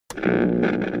Old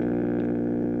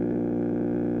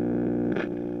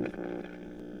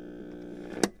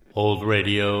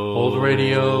radio, old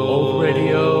radio, old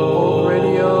radio, old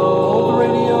radio, old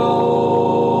radio.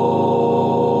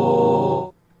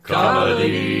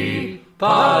 Comedy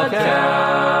Podcast.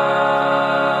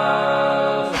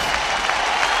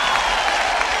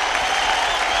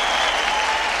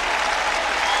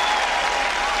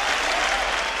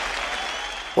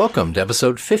 Welcome to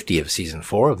episode 50 of season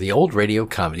 4 of the Old Radio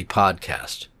Comedy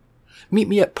Podcast. Meet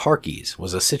Me at Parky's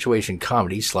was a situation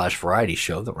comedy / variety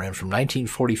show that ran from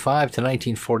 1945 to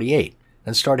 1948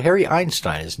 and starred Harry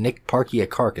Einstein as Nick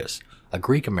Parky-Akarkas, a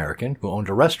Greek-American who owned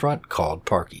a restaurant called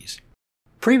Parky's.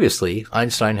 Previously,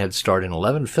 Einstein had starred in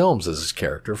 11 films as his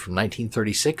character from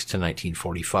 1936 to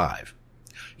 1945.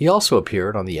 He also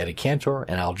appeared on the Eddie Cantor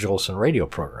and Al Jolson radio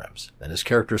programs, and his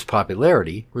character's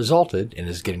popularity resulted in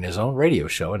his getting his own radio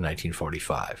show in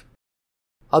 1945.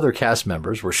 Other cast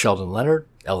members were Sheldon Leonard,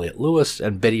 Elliot Lewis,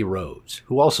 and Betty Rhodes,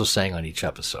 who also sang on each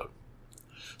episode.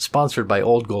 Sponsored by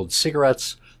Old Gold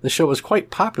cigarettes, the show was quite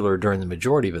popular during the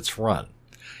majority of its run,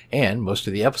 and most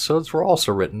of the episodes were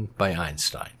also written by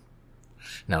Einstein.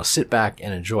 Now sit back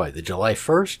and enjoy the July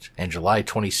 1st and July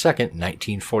 22nd,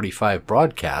 1945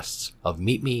 broadcasts of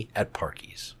Meet Me at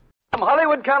Parky's. From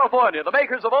Hollywood, California, the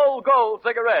makers of Old Gold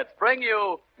cigarettes bring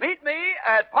you Meet Me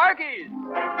at Parky's.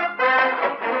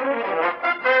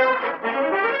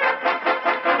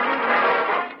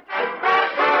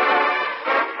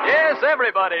 Yes,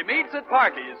 everybody meets at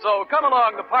Parky's, so come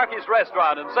along to Parky's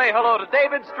restaurant and say hello to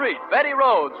David Street, Betty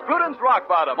Rhodes, Prudence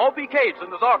Rockbottom, Opie Cates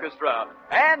and his orchestra,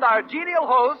 and our genial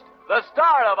host, the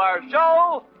star of our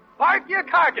show,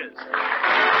 Parky-Akarkas.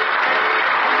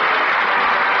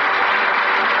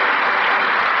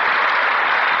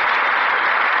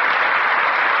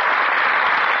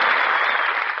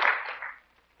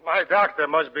 My doctor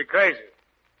must be crazy.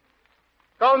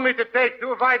 Told me to take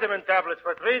 2 vitamin tablets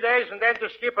for 3 days and then to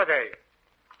skip a day.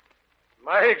 Am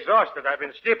I exhausted? I've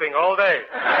been skipping all day.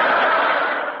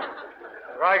 I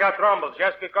got rumbles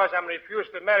just because I'm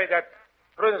refused to marry that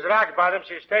Prudence Rockbottom.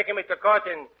 She's taking me to court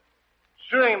and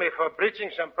suing me for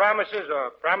breaching some promises or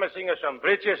promising her some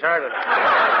breaches. I don't know.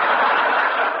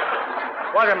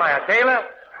 What am I, a tailor?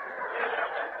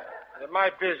 Am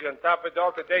I busy? On top of it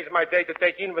all, today's my day to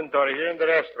take inventory here in the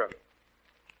restaurant.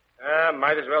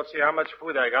 Might as well see how much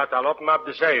food I got. I'll open up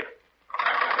the safe.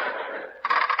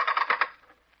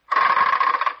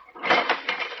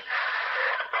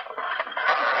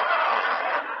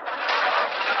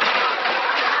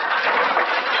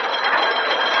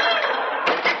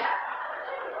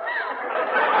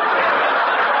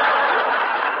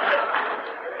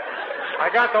 I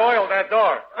got to oil that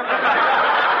door.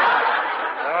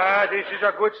 This is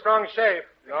a good, strong safe.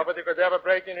 Nobody could ever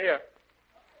break in here.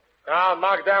 Now, I'll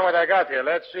mark down what I got here.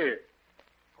 Let's see.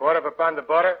 Quarter of a pound of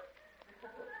butter.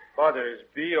 Butter is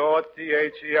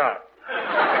B-O-T-H-E-R.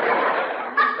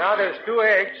 Now, there's 2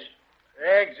 eggs.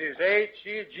 Eggs is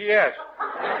H-E-G-S.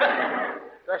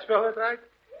 Did I spell it right?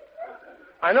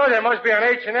 I know there must be an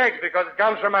H in eggs because it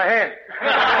comes from my hand.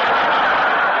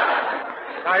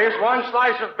 Now, here's 1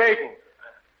 slice of bacon.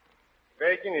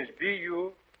 Bacon is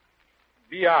B-U-B-I-B-O.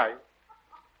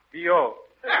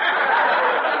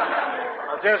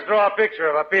 I'll just draw a picture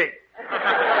of a pig.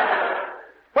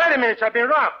 Wait a minute, I've been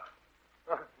robbed.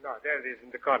 Oh, no, there it is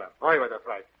in the corner. Boy, what a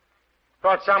fright.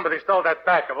 Thought somebody stole that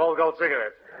pack of Old Gold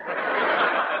cigarettes.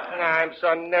 I'm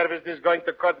so nervous this going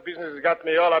to court business has got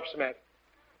me all upset.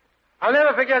 I'll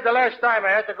never forget the last time I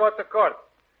had to go to court.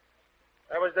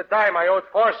 That was the time I owed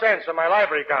 4 cents on my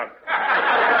library account.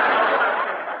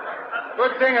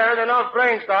 Good thing I had enough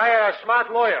brains to hire a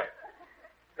smart lawyer.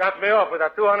 Got me off with a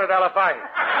 $200 fine.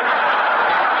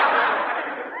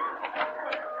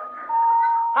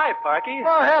 Hi, Parky.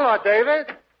 Oh, hello,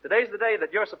 David. Today's the day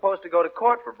that you're supposed to go to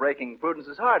court for breaking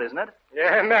Prudence's heart, isn't it?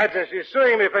 Yeah, imagine, she's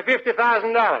suing me for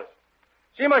 $50,000.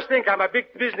 She must think I'm a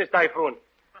big business typhoon.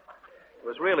 It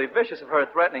was really vicious of her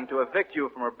threatening to evict you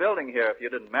from her building here if you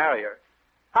didn't marry her.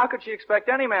 How could she expect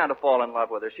any man to fall in love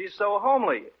with her? She's so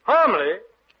homely. Homely?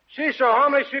 She's so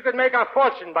homely she could make a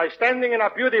fortune by standing in a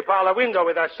beauty parlor window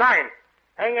with a sign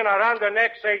hanging around her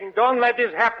neck saying, "Don't let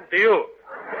this happen to you."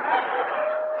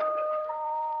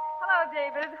 Hello,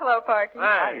 David. Hello, Parky.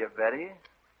 Hi. Hiya, Betty.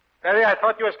 Betty, I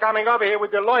thought you was coming over here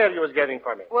with the lawyer you was getting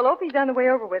for me. Well, Opie's on the way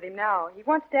over with him now. He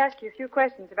wants to ask you a few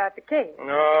questions about the case.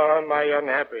 No, my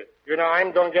unhappy. You know, I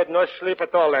don't get no sleep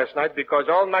at all last night because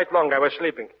all night long I was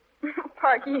sleeping.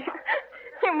 Parky,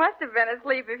 you must have been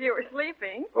asleep if you were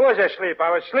sleeping. Who was asleep? I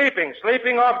was sleeping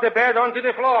off the bed onto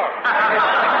the floor.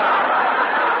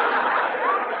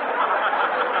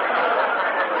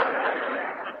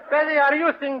 Betty, are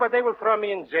you thinking but they will throw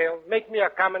me in jail, make me a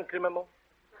common criminal?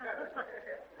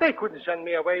 They couldn't send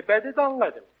me away, Betty. Don't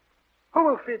let them. Who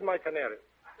will feed my canary?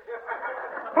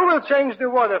 Who will change the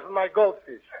water for my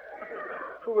goldfish?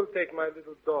 Who will take my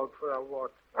little dog for a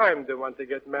walk? I'm the one to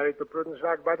get married to Prudence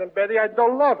Rockbottom, Betty. I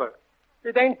don't love her.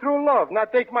 It ain't true love. Now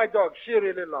take my dog. She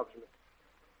really loves me.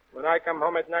 When I come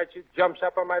home at night, she jumps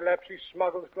up on my lap. She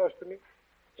smuggles close to me.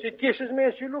 She kisses me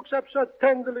and she looks up so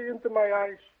tenderly into my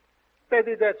eyes.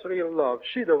 Betty, that's real love.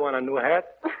 She don't want a new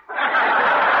hat.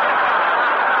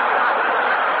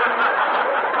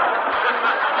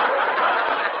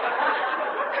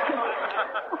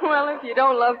 Well, if you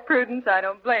don't love Prudence, I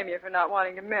don't blame you for not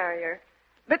wanting to marry her.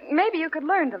 But maybe you could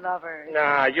learn to love her.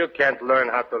 Nah, you can't learn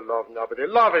how to love nobody.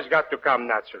 Love has got to come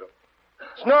natural.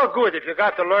 It's no good if you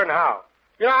got to learn how.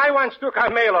 You know, I once took a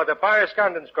mail order,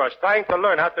 correspondence course, trying to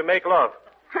learn how to make love.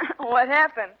 What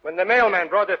happened? When the mailman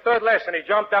brought the third lesson, he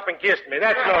jumped up and kissed me.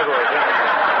 That's no good.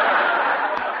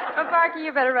 Well, Parky,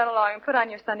 you better run along and put on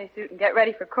your Sunday suit and get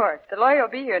ready for court. The lawyer will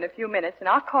be here in a few minutes, and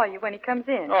I'll call you when he comes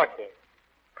in. Okay.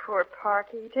 Poor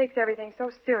Parky. He takes everything so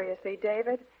seriously,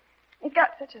 David. He's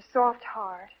got such a soft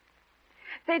heart.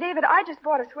 Say, David, I just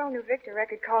bought a swell new Victor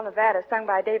record called Nevada, sung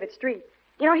by David Street.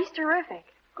 You know, he's terrific.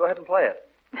 Go ahead and play it.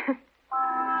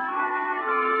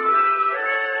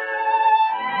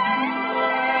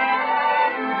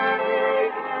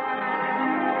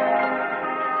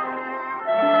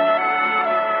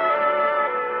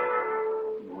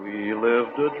 We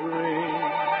lived a dream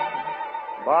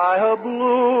by a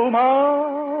blue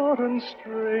mountain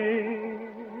stream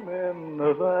in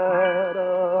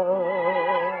Nevada.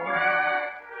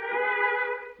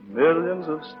 Millions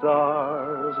of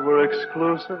stars were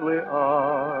exclusively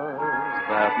ours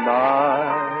that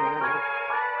night.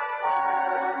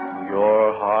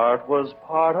 Your heart was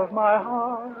part of my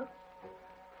heart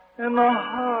in the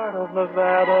heart of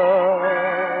Nevada.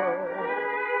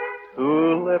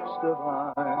 Two lips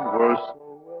divine were so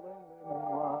willingly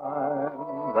mine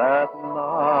that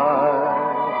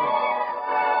night.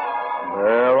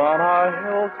 There on our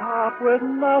hilltop with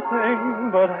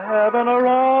nothing but heaven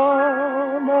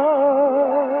around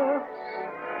us,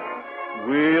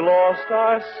 we lost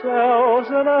ourselves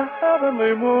in a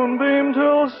heavenly moonbeam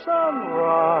till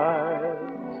sunrise.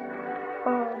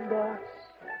 And us,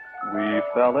 we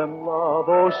fell in love,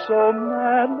 oh so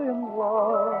madly in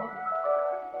love,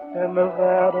 in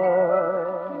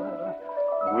Nevada.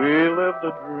 We lived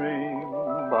a dream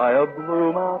by a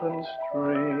blue mountain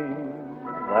stream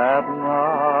that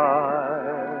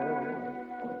night.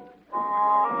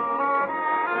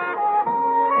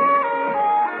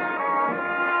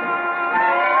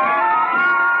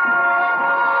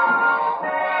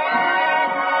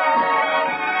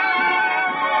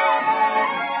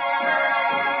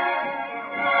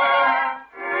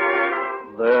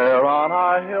 There on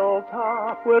our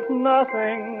hilltop with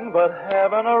nothing but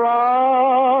heaven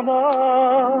around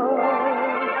us,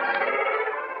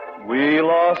 we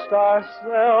lost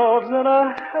ourselves in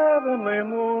a heavenly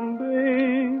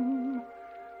moonbeam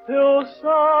till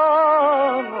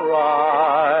sunrise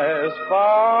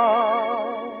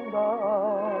found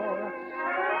us.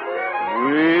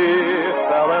 We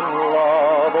fell in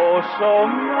love, oh so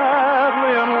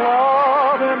madly in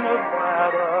love in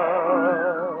Nevada.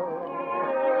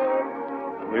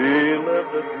 We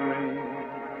lived a dream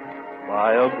by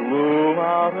a blue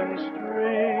mountain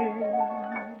stream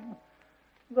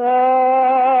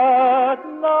that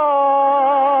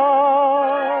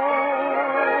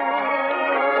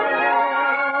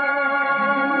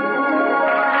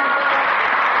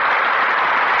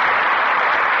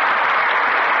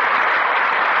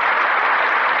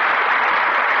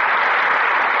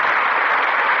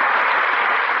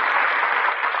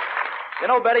You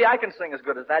know, Betty, I can sing as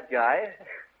good as that guy.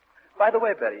 By the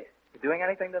way, Betty, you doing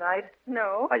anything tonight?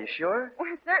 No. Are you sure?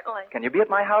 Well, certainly. Can you be at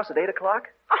my house at 8 o'clock?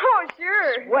 Oh,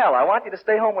 sure. Well, I want you to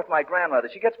stay home with my grandmother.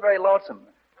 She gets very lonesome.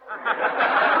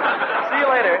 See you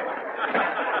later.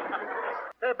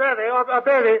 Hey, Betty.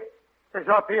 There's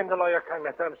Opie and the lawyer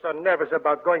coming. I'm so nervous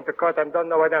about going to court. I don't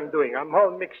know what I'm doing. I'm all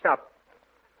mixed up.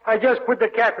 I just put the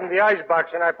cat in the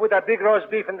icebox, and I put that big roast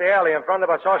beef in the alley in front of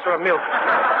a saucer of milk.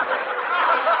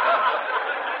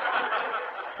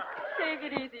 Take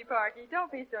it easy, Parky.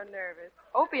 Don't be so nervous.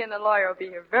 Opie and the lawyer will be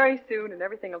here very soon, and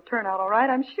everything will turn out all right,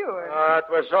 I'm sure. It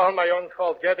was all my own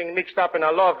fault getting mixed up in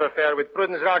a love affair with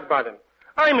Prudence Rockbottom.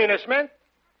 I'm innocent.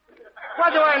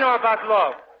 What do I know about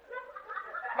love?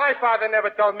 My father never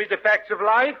told me the facts of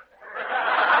life.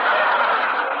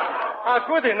 How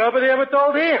could he? Nobody ever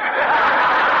told him.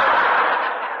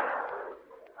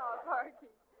 Oh, Parky,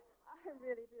 I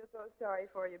really feel so sorry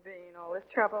for you being in all this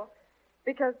trouble.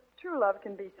 Because true love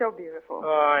can be so beautiful. Oh,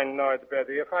 I know it,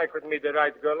 Betty. If I could meet the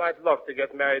right girl, I'd love to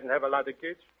get married and have a lot of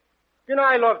kids. You know,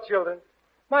 I love children.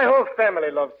 My whole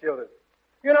family loves children.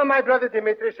 You know, my brother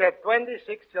Dimitris had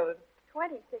 26 children.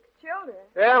 26 children?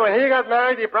 Yeah, when he got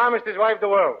married, he promised his wife the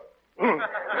world. Came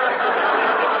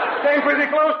pretty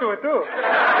close to it, too.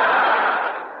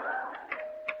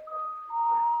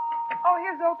 Oh,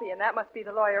 here's Opie, and that must be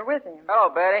the lawyer with him. Hello,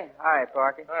 Betty. Hi,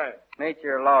 Parky. Hi. Meet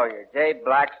your lawyer, J.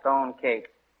 Blackstone Cates.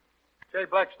 J.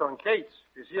 Blackstone Cates.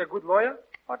 Is he a good lawyer?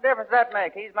 What difference does that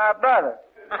make? He's my brother.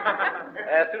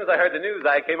 As soon as I heard the news,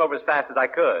 I came over as fast as I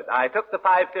could. I took the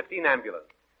 5:15 ambulance.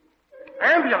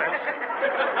 Ambulance?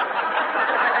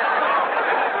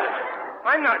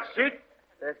 I'm not sick.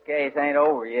 This case ain't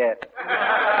over yet.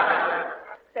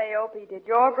 Say, Opie, did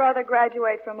your brother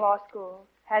graduate from law school?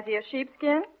 Has he a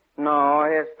sheepskin? No,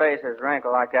 his face is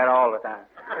wrinkled like that all the time.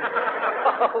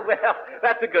 Oh, well,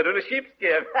 that's a good one, a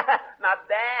sheepskin. Not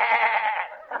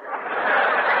bad.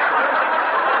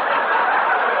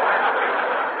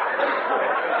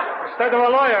 Instead of a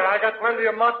lawyer, I got plenty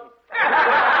of mutton.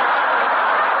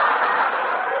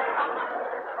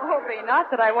 Opie, not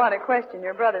that I want to question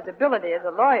your brother's ability as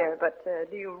a lawyer, but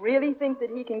do you really think that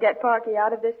he can get Parky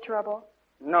out of this trouble?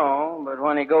 No, but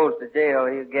when he goes to jail,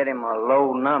 he'll get him a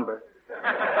low number.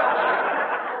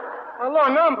 A low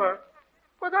number?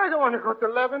 But I don't want to go to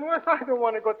Leavenworth. I don't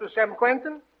want to go to San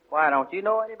Quentin. Why, don't you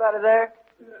know anybody there?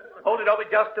 Hold it, Obi,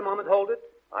 just a moment, hold it.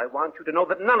 I want you to know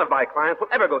that none of my clients will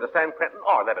ever go to San Quentin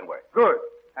or Leavenworth. Good.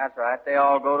 That's right. They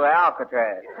all go to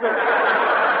Alcatraz.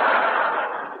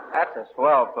 That's a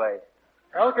swell place.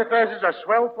 Alcatraz is a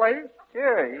swell place?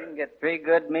 Sure, you can get 3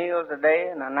 good meals a day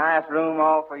and a nice room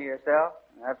all for yourself.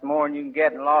 That's more than you can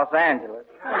get in Los Angeles.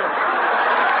 Say,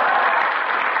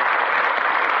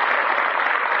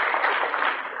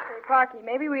 Parky,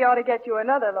 maybe we ought to get you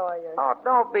another lawyer. Oh,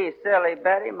 don't be silly,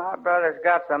 Betty. My brother's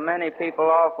got so many people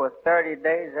off with 30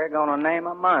 days, they're going to name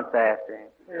a month after him.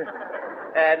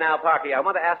 Now, Parky, I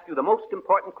want to ask you the most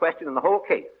important question in the whole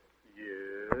case.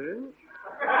 Yes?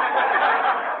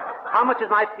 How much is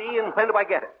my fee and when do I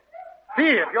get it?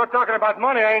 Fee, if you're talking about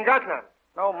money, I ain't got none.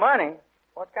 No money?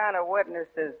 What kind of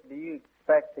witnesses do you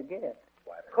expect to get?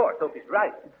 Why, of course, Opie's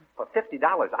right. For $50,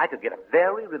 I could get a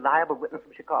very reliable witness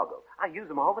from Chicago. I use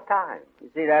them all the time. You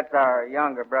see, that's our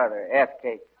younger brother, S.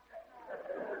 Cates.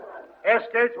 S.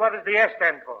 Cates, what does the S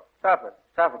stand for? Suffocate.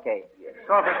 Suffocate,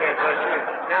 I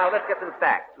see. Now, let's get to the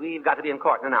facts. We've got to be in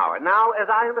court in an hour. Now, as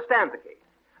I understand the case,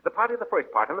 the party of the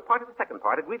first part and the party of the second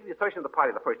part agree to the assertion of the party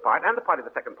of the first part and the party of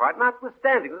the second part,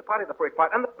 notwithstanding the party of the first part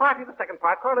and the party of the second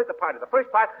part correlate the party of the first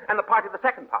part and the party of the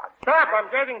second part. Stop, I'm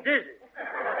getting dizzy.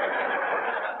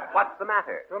 What's the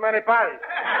matter? Too many parties.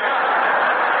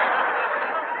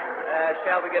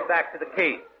 Shall we get back to the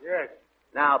case? Yes.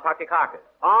 Now, Parky Carcass,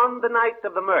 on the night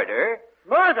of the murder...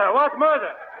 Murder? What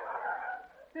murder?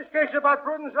 This case is about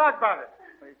Prudence Rockbottom.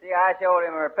 Well, you see, I showed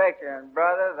him her picture, and,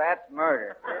 brother, that's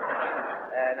murder.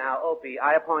 Now, Opie,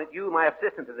 I appoint you my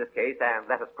assistant to this case, and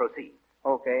let us proceed.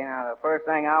 Okay, now, the first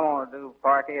thing I want to do,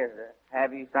 Parky, is to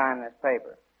have you sign this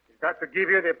paper. He's got to give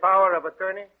you the power of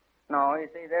attorney? No, you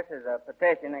see, this is a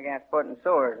petition against putting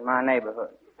sewers in my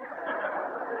neighborhood.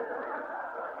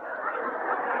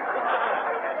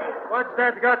 What's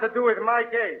that got to do with my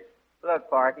case? Look,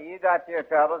 Parky, you got your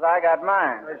troubles, I got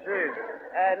mine. I see.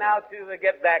 Now to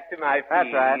get back to my fee.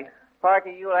 That's right.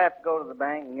 Parky, you'll have to go to the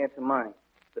bank and get some money.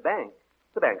 The bank?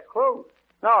 The bank's closed.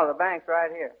 No, the bank's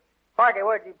right here. Parky,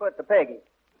 where'd you put the piggy?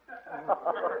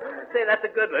 Say, that's a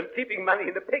good one. Keeping money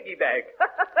in the piggy bank.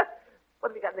 What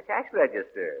have you got in the cash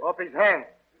register? Off his hand.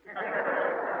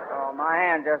 Oh, my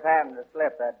hand just happened to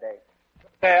slip that day.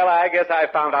 Well, I guess I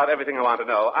found out everything I want to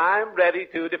know. I'm ready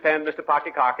to defend Mr.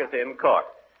 Parky Carcass in court.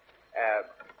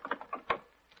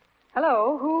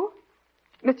 Hello, who?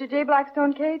 Mr. J.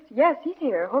 Blackstone Cates? Yes, he's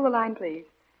here. Hold the line, please.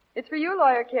 It's for you,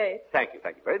 Lawyer Cates. Thank you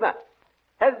very much.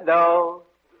 Hello.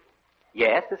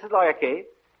 Yes, this is Lawyer Cates.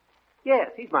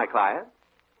 Yes, he's my client.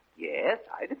 Yes,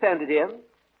 I defended him.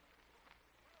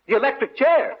 The electric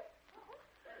chair.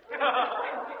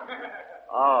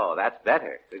 Oh, that's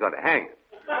better. We're going to hang him.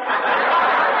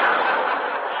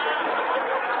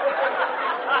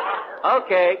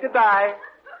 Okay, goodbye.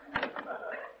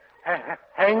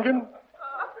 Hanging?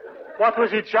 What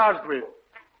was he charged with?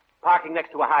 Parking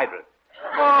next to a hydrant.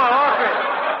 Oh, okay.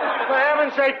 For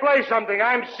heaven's sake, play something.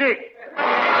 I'm sick.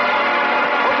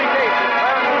 Opie Cates is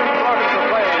brand-new orchestra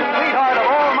plays Sweetheart of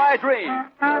All My Dreams.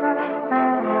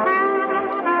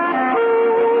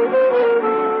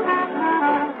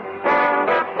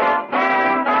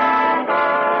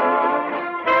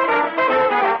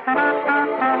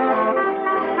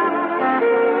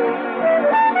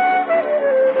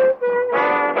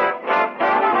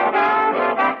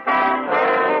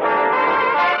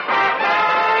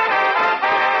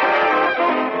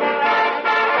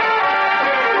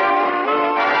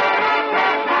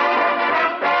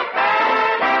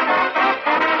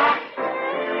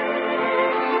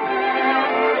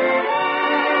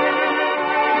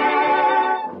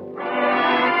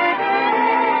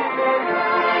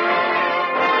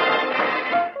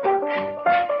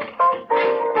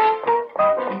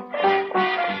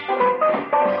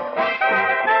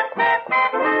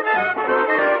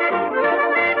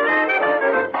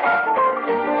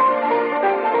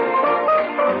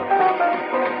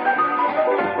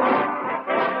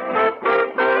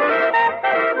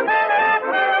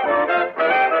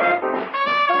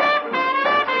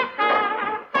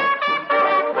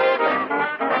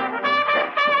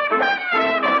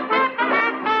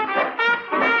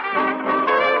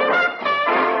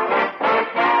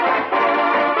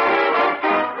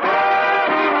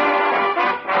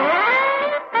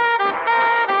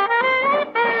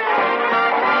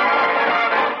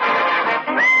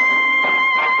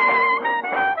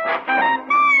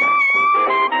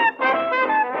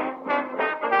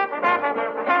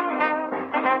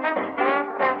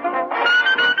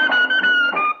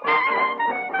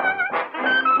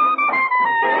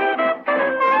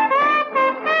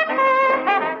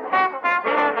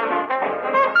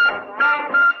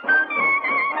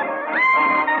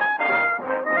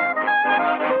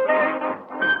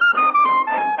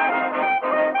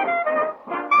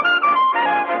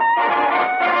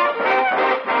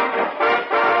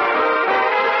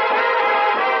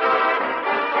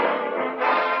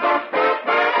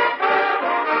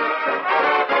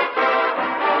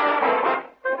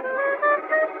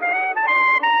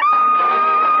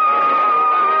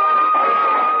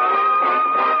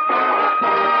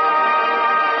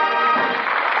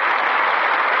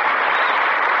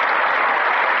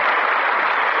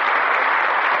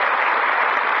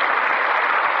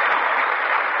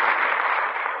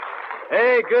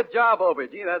 Hey, good job, Opie.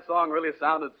 Gee, that song really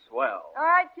sounded swell. All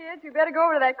right, kids, we better go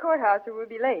over to that courthouse or we'll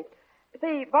be late.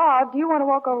 Say, Bob, do you want to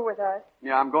walk over with us?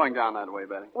 Yeah, I'm going down that way,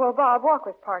 Betty. Well, Bob, walk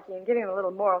with Parky and give him a little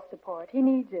moral support. He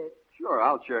needs it. Sure,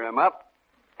 I'll cheer him up.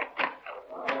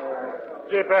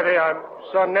 Gee, Betty, I'm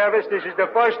so nervous. This is the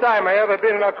first time I ever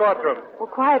been in a courtroom. Well,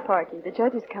 quiet, Parky. The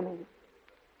judge is coming.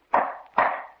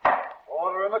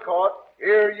 Order in the court.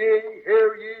 Hear ye,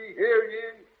 hear ye, hear ye.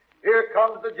 Here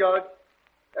comes the judge.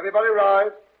 Everybody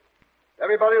rise.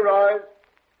 Everybody rise.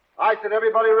 I said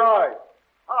everybody rise.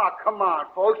 Ah, come on,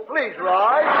 folks. Please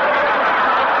rise.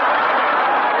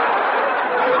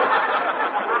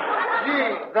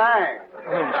 Gee, thanks.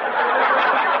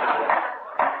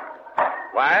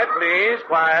 Quiet, please,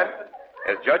 quiet.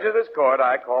 As judge of this court,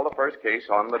 I call the first case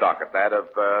on the docket, that of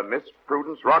Miss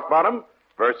Prudence Rockbottom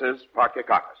versus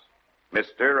Parkyacoccus.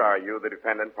 Mister, are you the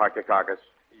defendant, Parkyacoccus?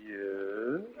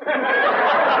 Yes.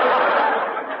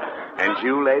 And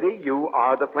you, lady, you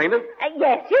are the plaintiff?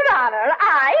 Yes, Your Honor.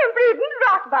 I am Prudence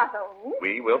Rockbottom.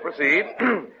 We will proceed.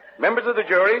 Members of the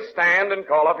jury, stand and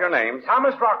call off your names.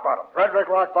 Thomas Rockbottom. Frederick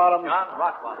Rockbottom. John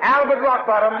Rockbottom. Albert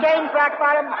Rockbottom. James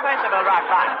Rockbottom. Principal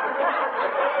Rockbottom.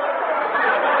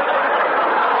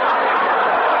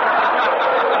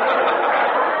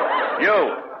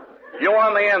 You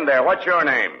on the end there, what's your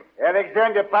name?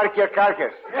 Alexander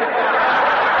Parkyacoccus.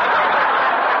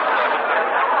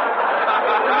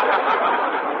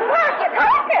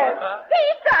 Parkyacoccus.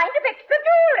 He's trying to fix the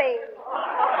jury.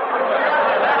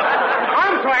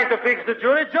 I'm trying to fix the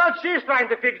jury. Judge, she's trying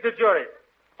to fix the jury.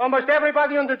 Almost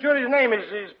everybody on the jury's name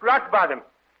is Rockbottom.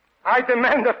 I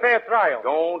demand a fair trial.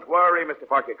 Don't worry, Mr.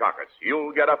 Parkyacoccus.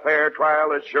 You'll get a fair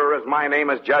trial as sure as my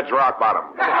name is Judge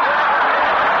Rockbottom.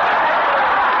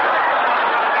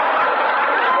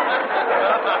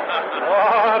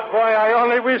 Oh, boy, I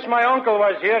only wish my uncle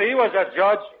was here. He was a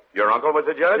judge. Your uncle was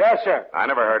a judge? Yes, sir. I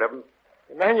never heard of him.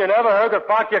 And then you never heard of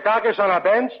Parkyacoccus on a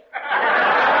bench?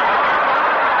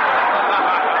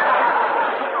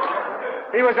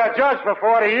 He was a judge for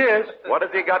 40 years. What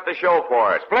has he got to show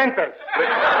for it? Splinters.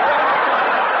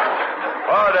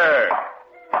 Order.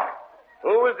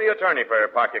 Who is the attorney for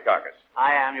Parkyacoccus?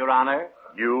 I am, Your Honor.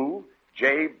 You,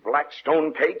 J.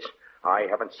 Blackstone Cates? I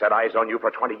haven't set eyes on you for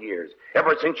 20 years.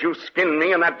 Ever since you skinned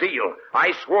me in that deal.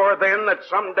 I swore then that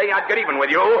someday I'd get even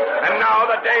with you, and now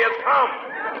the day has come.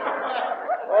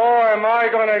 Oh, am I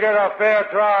going to get a fair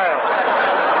trial?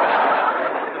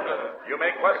 You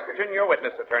may question your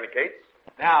witness, Attorney Cates.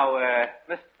 Now,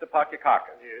 Mr.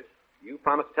 Parkyacoccus. Yes? You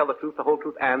promise to tell the truth, the whole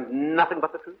truth, and nothing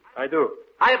but the truth? I do.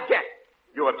 I object.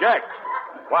 You object?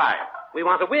 Why? We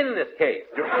want to win this case.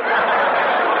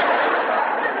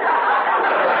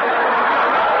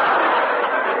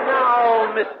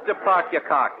 Now, Mr.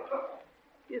 Parkyacoccus,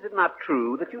 is it not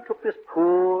true that you took this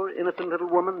poor, innocent little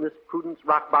woman, Miss Prudence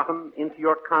Rockbottom, into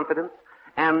your confidence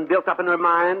and built up in her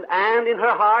mind and in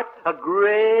her heart a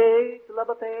great love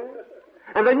affair?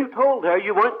 And then you told her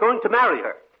you weren't going to marry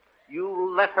her.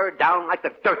 You let her down like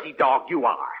the dirty dog you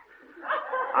are.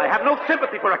 I have no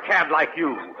sympathy for a cad like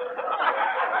you.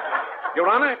 Your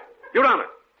Honor,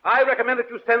 I recommend that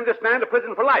you send this man to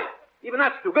prison for life. Even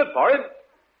that's too good for him.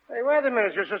 Hey, wait a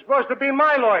minute. You're supposed to be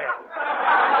my lawyer.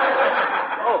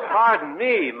 Oh, pardon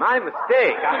me. My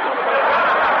mistake.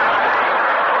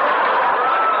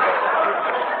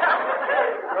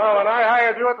 No, when I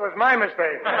hired you, it was my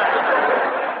mistake.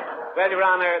 Well, Your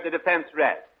Honor, the defense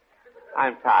rests.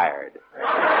 I'm tired.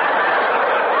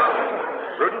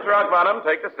 Prudence Rockbottom,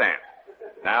 take the stand.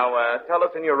 Now, tell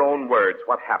us in your own words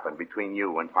what happened between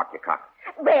you and Parkyacoccus.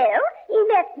 Well, he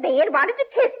met me and wanted to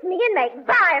kiss me and make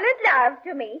violent love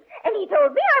to me. And he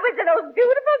told me I was the most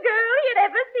beautiful girl he had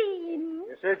ever seen.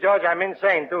 You see, Judge, I'm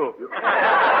insane, too.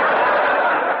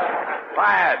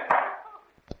 Quiet.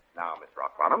 Now, Miss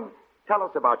Rockbottom, tell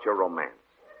us about your romance.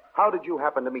 How did you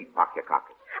happen to meet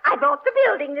Parkyacoccus? I bought the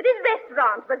building that his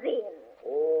restaurant was in.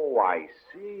 Oh, I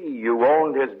see. You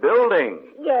owned his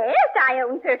building. Yes, I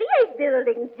own 38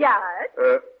 buildings,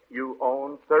 Judge. You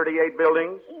own 38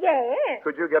 buildings? Yes.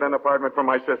 Could you get an apartment for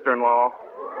my sister-in-law?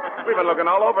 We've been looking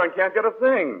all over and can't get a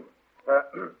thing.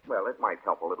 Well, it might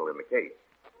help a little in the case.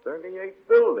 38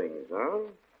 buildings, huh?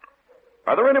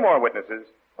 Are there any more witnesses?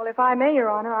 Well, if I may, Your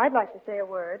Honor, I'd like to say a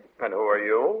word. And who are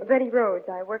you? Betty Rhodes.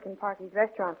 I work in Parky's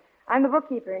restaurant. I'm the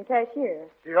bookkeeper and cashier.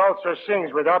 She also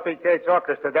sings with Opie Cates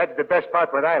Orchestra. That's the best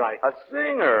part what I like. A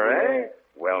singer, eh?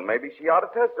 Well, maybe she ought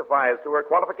to testify as to her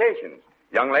qualifications.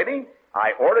 Young lady,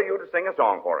 I order you to sing a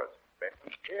song for us.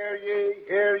 Hear ye,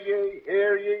 hear ye,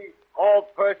 hear ye. All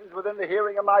persons within the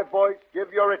hearing of my voice,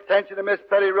 give your attention to Miss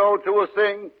Betty Rhodes, who will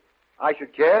sing I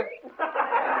Should Care.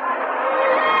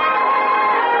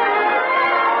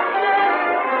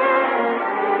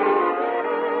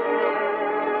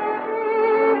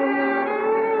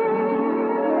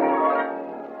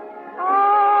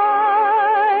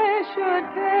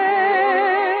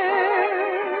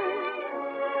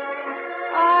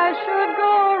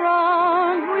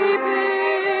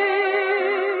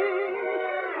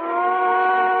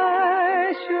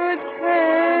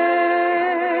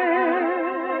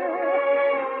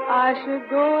 I should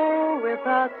go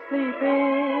without sleeping.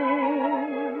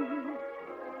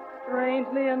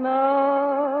 Strangely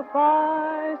enough,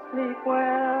 I sleep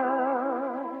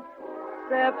well,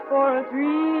 except for a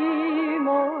dream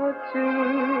or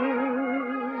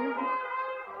two.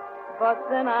 But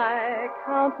then I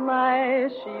count my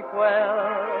sheep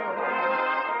well.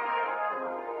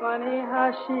 Funny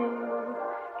how she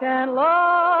can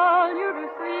lull you to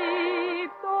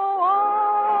sleep, so I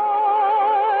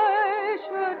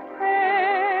should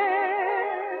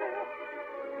care.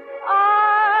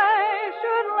 I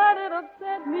should let it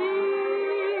upset me.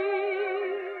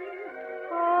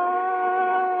 I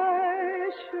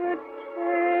should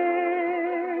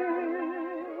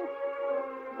care.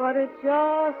 But it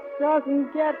just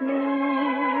doesn't get me.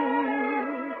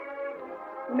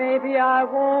 Maybe I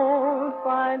won't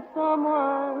find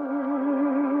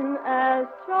someone as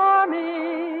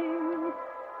charming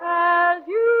as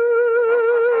you,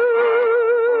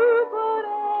 but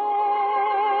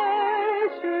I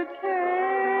should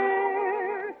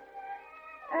care,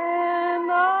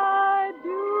 and I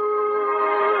do.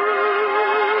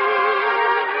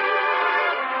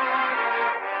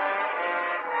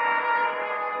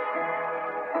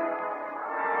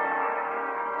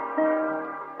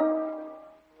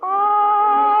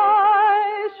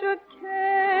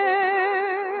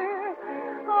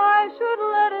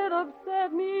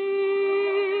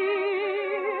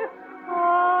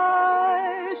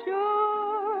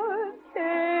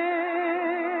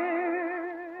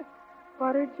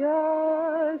 But it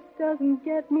just doesn't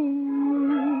get me.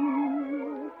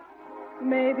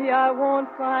 Maybe I won't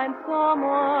find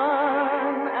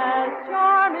someone as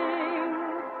charming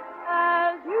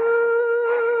as you.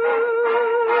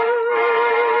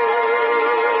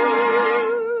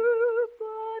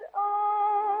 But I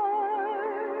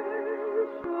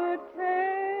should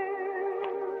care,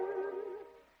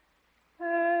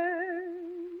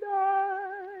 and I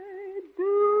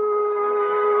do.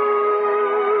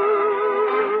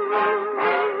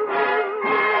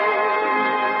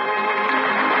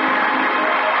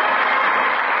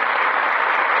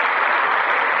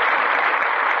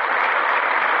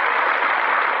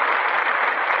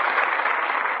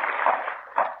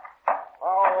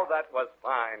 Oh, that was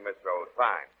fine, Miss Rose,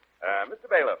 fine. Mr.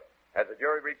 Bailiff, has the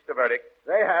jury reached a verdict?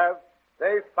 They have.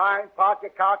 They find Parky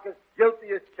Carcass guilty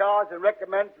as charged and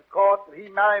recommend to court that he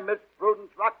marry Miss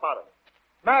Prudence Rockbottom.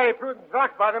 Marry Prudence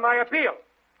Rockbottom, I appeal.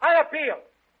 I appeal.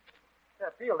 I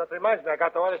appeal. That reminds me, I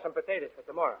got to order some potatoes for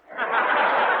tomorrow.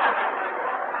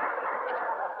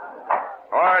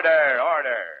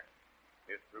 Order.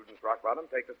 Miss Prudence Rockbottom,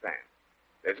 take the stand.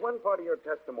 There's one part of your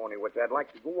testimony which I'd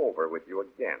like to go over with you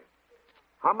again.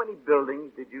 How many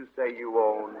buildings did you say you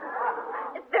own?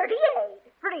 38,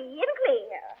 free and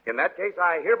clear. In that case,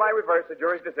 I hereby reverse the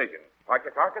jury's decision.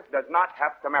 Parky Carcass does not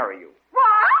have to marry you.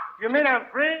 What? You mean I'm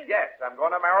free? Yes, I'm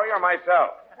going to marry her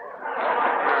myself.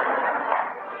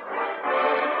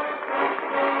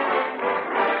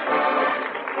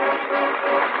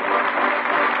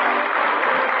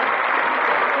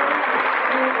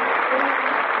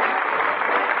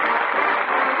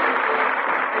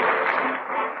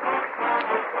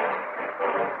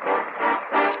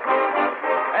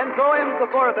 And so ends the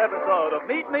fourth episode of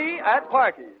Meet Me at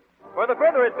Parky's. For the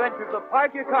further adventures of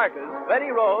Parky Carcass, Betty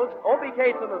Rose, Opie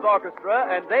Cates and his orchestra,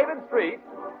 and David Street,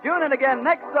 tune in again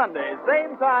next Sunday,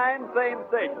 same time, same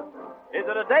station. Is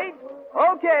it a date?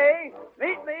 Okay.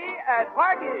 Meet me at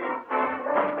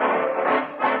Parky's.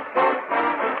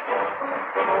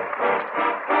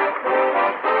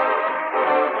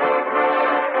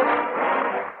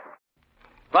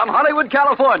 From Hollywood,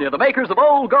 California, the makers of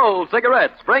Old Gold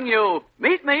cigarettes bring you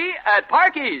Meet Me at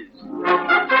Parky's.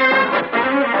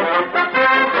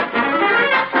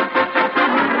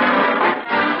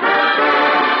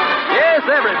 Yes,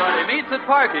 everybody meets at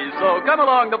Parky's, so come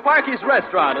along to Parky's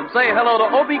restaurant and say hello to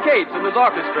Opie Cates and his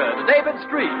orchestra, to David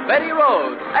Street, Betty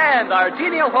Rhodes, and our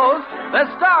genial host, the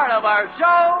star of our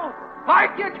show,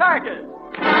 Parky Carcass.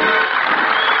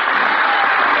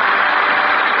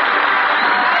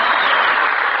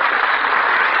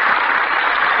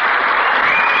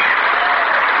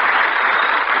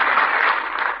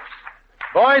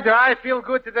 Boy, do I feel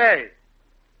good today.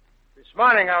 This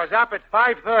morning I was up at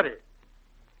 5:30.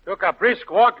 Took a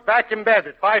brisk walk back in bed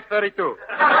at 5:32.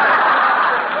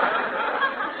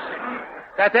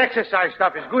 That exercise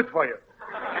stuff is good for you.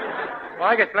 Well,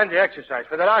 I get plenty of exercise.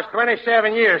 For the last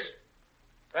 27 years,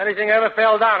 if anything ever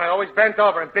fell down, I always bent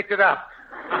over and picked it up.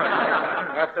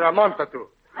 After a month or two.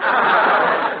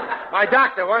 My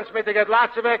doctor wants me to get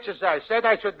lots of exercise. Said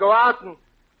I should go out and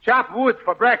chop wood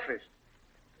for breakfast.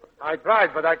 I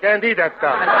tried, but I can't eat that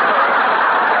stuff.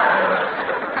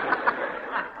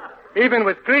 Even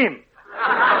with cream.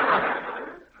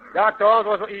 Doctor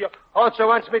also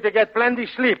wants me to get plenty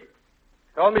sleep.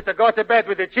 Told me to go to bed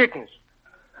with the chickens.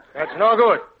 That's no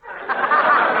good.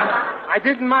 I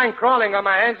didn't mind crawling on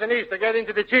my hands and knees to get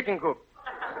into the chicken coop.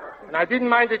 And I didn't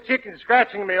mind the chickens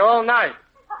scratching me all night.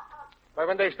 But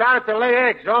when they started to lay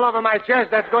eggs all over my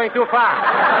chest, that's going too far.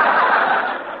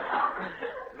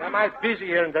 I'm out busy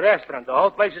here in the restaurant. The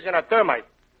whole place is in a termite.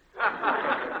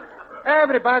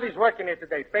 Everybody's working here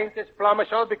today. Painters,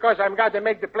 plumbers, all because I'm got to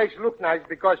make the place look nice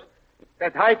because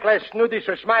that high-class snooty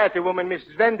society woman,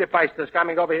 Mrs. Vendepeister, is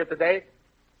coming over here today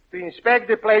to inspect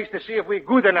the place to see if we're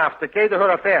good enough to cater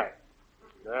her affair.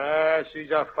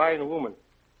 She's a fine woman.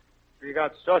 She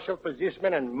got social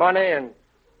position and money and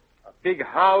a big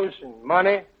house and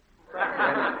money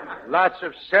and lots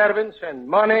of servants and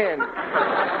money and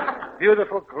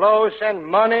beautiful clothes and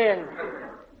money and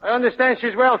I understand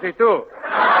she's wealthy, too.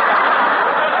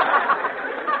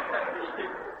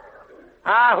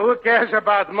 Who cares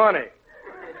about money?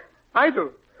 I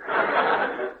do.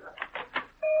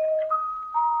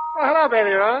 Hello,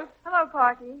 Betty Rose. Hello,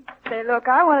 Parky. Say, look,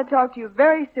 I want to talk to you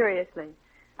very seriously.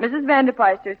 Mrs.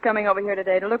 Vandepeister is coming over here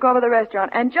today to look over the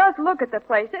restaurant, and just look at the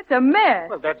place. It's a mess.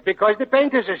 Well, that's because the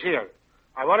painters is here.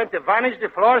 I want him to varnish the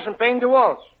floors and paint the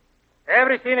walls.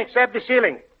 Everything except the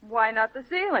ceiling. Why not the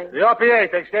ceiling? The OPA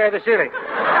takes care of the ceiling.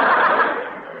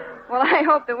 Well, I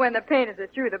hope that when the painters are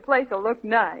through, the place will look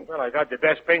nice. Well, I got the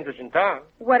best painters in town.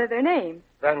 What are their names?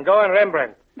 Van Gogh and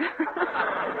Rembrandt.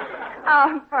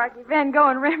 Oh, Parky, Van Gogh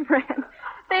and Rembrandt.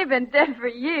 They've been dead for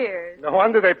years. No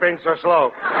wonder they paint so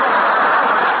slow.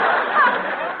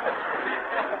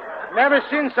 Never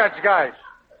seen such guys.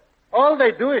 All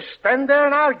they do is stand there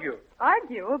and argue.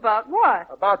 Argue about what?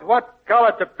 About what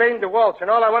color to paint the walls, and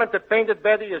all I want them to paint it,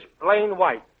 Betty, is plain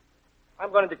white.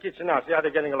 I'm going to the kitchen now, see how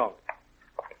they're getting along.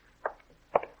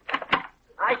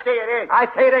 I say it is. I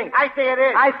say it ain't. I say it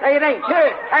is. I say it ain't.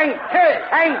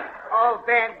 Ain't. Oh,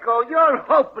 Van Gogh, you're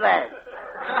hopeless.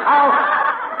 Oh,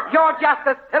 you're just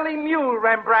a silly mule,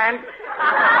 Rembrandt.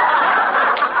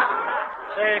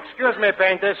 Say, excuse me,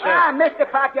 painters. Mr.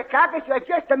 Parkakakis, you're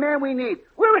just the man we need.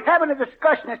 We were having a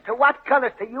discussion as to what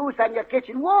colors to use on your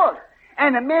kitchen walls.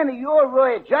 And a man of your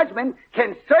royal judgment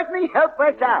can certainly help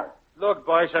us out. Look,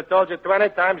 boys, I told you 20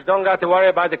 times, don't got to worry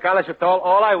about the colors at all.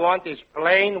 All I want is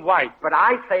plain white. But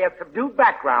I say a subdued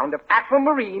background of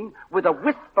aquamarine with a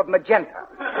wisp of magenta.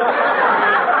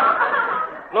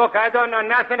 Look, I don't know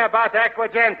nothing about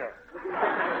aquagenta.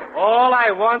 All I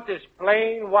want is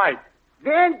plain white.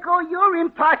 Van Gogh, you're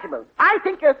impossible. I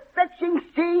think a fetching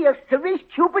sea of cerise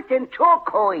cupids and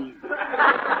turquoise.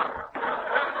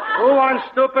 Who wants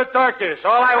stupid turkeys?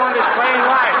 All I want is plain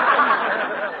white.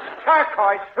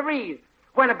 Turquoise, cerise,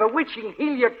 when a bewitching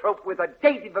heliotrope with a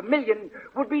daisy vermilion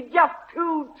would be just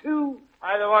too.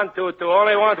 I don't want two,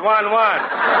 only want one.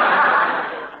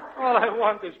 All I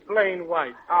want is plain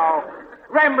white. Oh,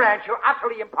 Rembrandt, you're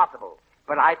utterly impossible.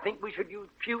 But I think we should use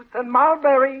puce and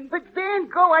mulberry. But Van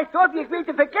Gogh, I thought we agreed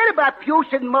to forget about puce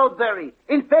and mulberry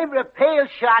in favor of pale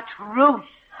chartreuse.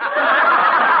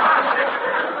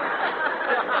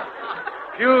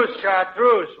 Puce,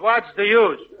 chartreuse, what's the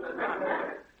use?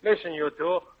 Listen, you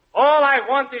two, all I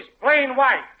want is plain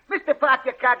white. Mr.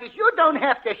 Parkakakis, you don't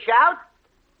have to shout.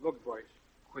 Look, boys,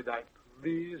 could I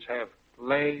please have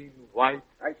plain white?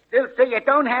 I still say you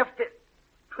don't have to.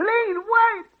 Plain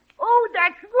white? Oh,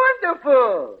 that's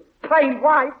wonderful. Plain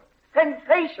white?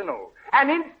 Sensational. An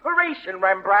inspiration,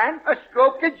 Rembrandt. A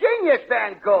stroke of genius,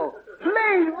 Van Gogh.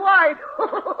 Plain white.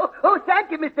 Oh, thank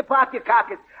you, Mr.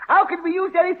 Parkakakis. How could we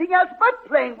use anything else but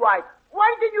plain white?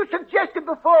 Why didn't you suggest it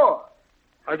before?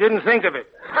 I didn't think of it.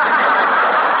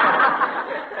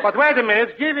 But wait a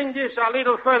minute, giving this a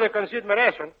little further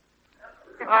consideration,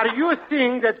 are you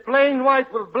think that plain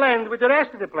white will blend with the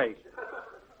rest of the place?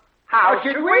 How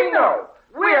should we know?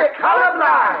 We're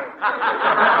colorblind.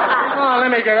 Oh,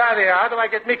 let me get out of here. How do I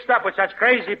get mixed up with such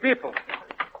crazy people?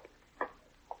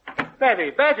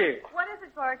 Betty. What is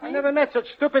it, Parky? I never met such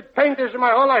stupid painters in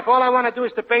my whole life. All I want to do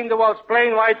is to paint the walls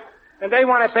plain white, and they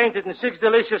want to paint it in 6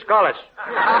 delicious colors.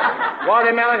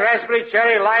 Watermelon, raspberry,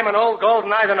 cherry, lime, and old gold,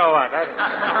 and I don't know what.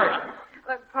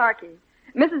 Look, Parky,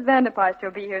 Mrs. Vandepeister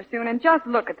will be here soon, and just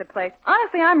look at the place.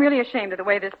 Honestly, I'm really ashamed of the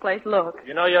way this place looks.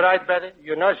 You know you're right, Betty.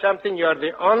 You know something? You're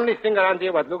the only thing around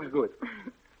here what looks good.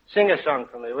 Sing a song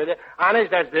for me, will you? Honest,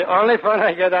 that's the only fun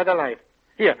I get out of life.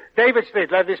 Here, David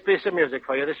Street left this piece of music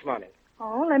for you this morning.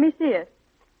 Oh, let me see it.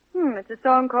 It's a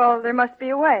song called There Must Be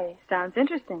a Way. Sounds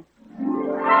interesting.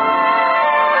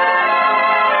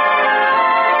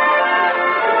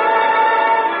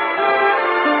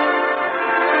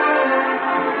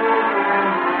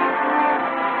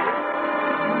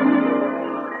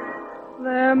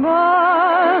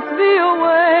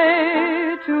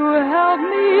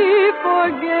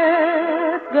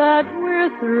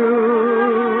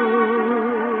 through.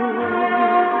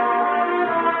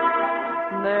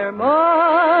 There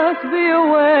must be a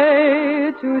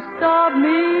way to stop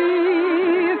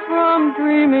me from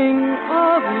dreaming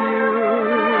of you.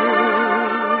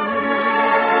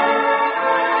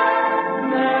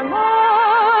 There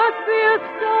must be a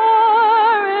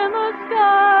star in the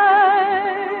sky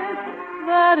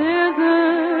that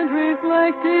isn't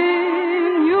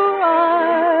reflecting your eyes.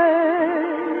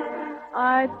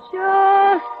 I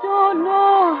just don't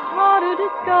know how to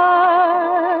disguise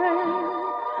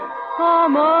how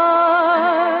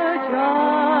much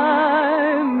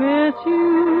I miss you.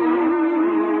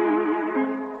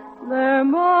 There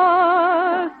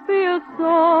must be a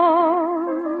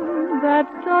song that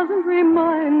doesn't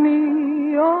remind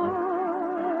me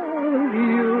of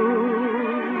you.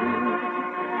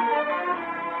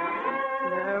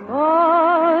 There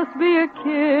must be a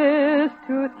kiss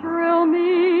to thrill me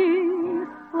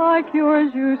like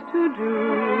yours used to do.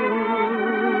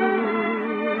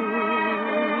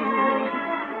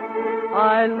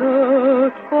 I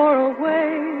looked for a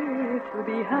way to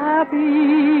be happy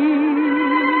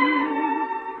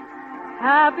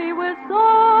with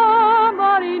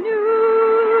somebody new.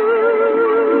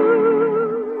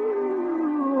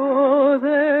 Oh,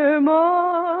 there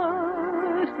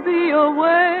must be a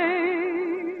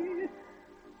way,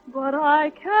 but I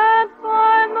can't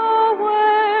find the way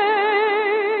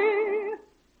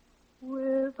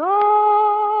without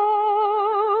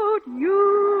you.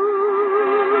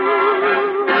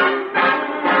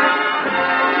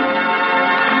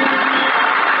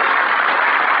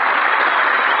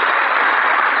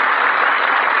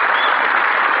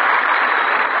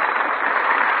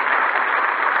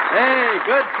 Hey,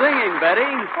 good singing, Betty.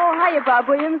 Oh, hiya, Bob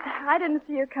Williams. I didn't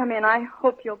see you come in. I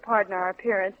hope you'll pardon our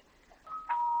appearance.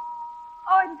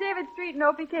 Oh, it's David Street and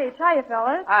Opie Cates. Hiya,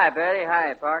 fellas. Hi, Betty.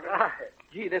 Hi, Parker.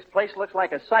 Gee, this place looks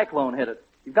like a cyclone hit it.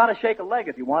 You've got to shake a leg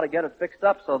if you want to get it fixed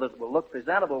up so that it will look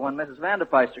presentable when Mrs.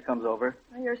 Vanderpeister comes over.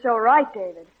 Well, you're so right,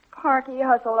 David. Parky,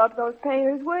 hustle up those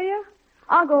papers, will you?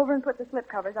 I'll go over and put the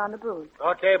slipcovers on the booth.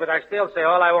 Okay, but I still say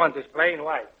all I want is plain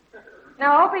white.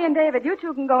 Now, Opie and David, you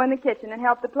two can go in the kitchen and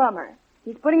help the plumber.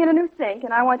 He's putting in a new sink,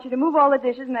 and I want you to move all the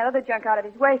dishes and that other junk out of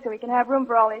his way so he can have room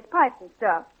for all his pipes and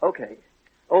stuff. Okay.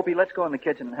 Opie, let's go in the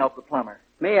kitchen and help the plumber.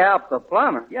 Me help the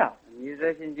plumber? Yeah. The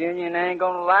musicians union ain't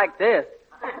gonna like this.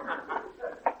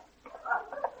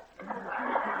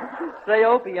 Say,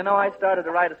 Opie, you know, I started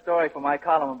to write a story for my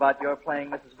column about your playing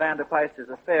Mrs. Vanderpeister's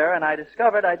affair, and I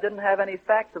discovered I didn't have any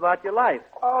facts about your life.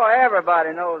 Oh,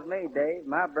 everybody knows me, Dave.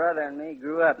 My brother and me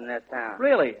grew up in this town.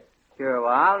 Really? Sure,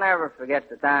 well, I'll never forget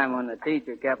the time when the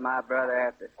teacher kept my brother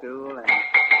after school and...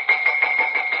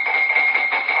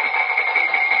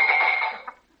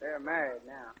 They're married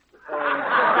now.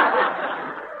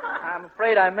 I'm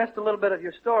afraid I missed a little bit of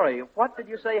your story. What did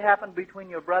you say happened between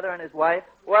your brother and his wife?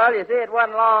 Well, you see, it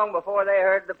wasn't long before they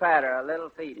heard the patter of little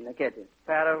feet in the kitchen.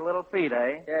 Patter of little feet,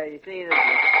 eh? Yeah, you see, this is...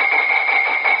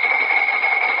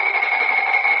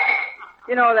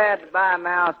 You know they had to buy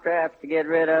mouse traps to get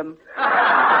rid of them?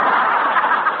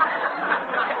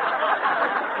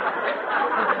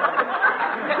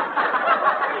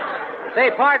 Say,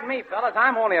 pardon me, fellas.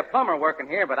 I'm only a plumber working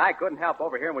here, but I couldn't help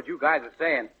overhearing what you guys are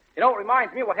saying. You know, it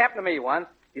reminds me of what happened to me once.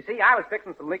 You see, I was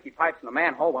fixing some leaky pipes in the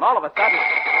manhole when all of a sudden...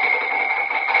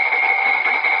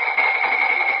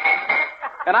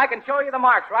 And I can show you the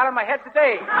marks right on my head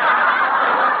today.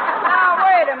 Now,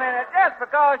 wait a minute. Just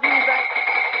because you think...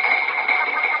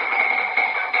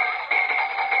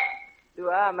 Do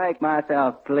I make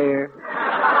myself clear?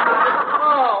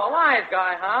 Oh, a wise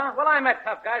guy, huh? Well, I met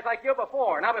tough guys like you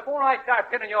before. Now, before I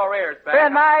start pinning your ears back...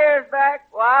 Pin my ears back?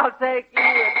 Well, I'll take you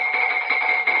and...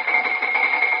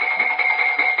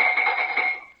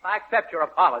 I accept your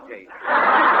apology.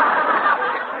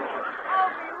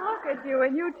 Look at you,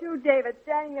 and you too, David,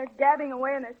 standing there gabbing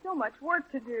away, and there's so much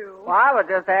work to do. Well, I was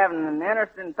just having an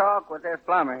interesting talk with this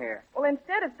plumber here. Well,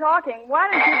 instead of talking, why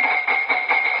don't you...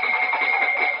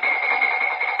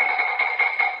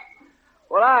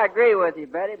 Well, I agree with you,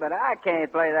 Betty, but I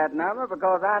can't play that number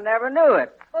because I never knew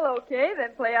it. Well, okay,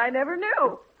 then play I Never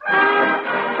Knew.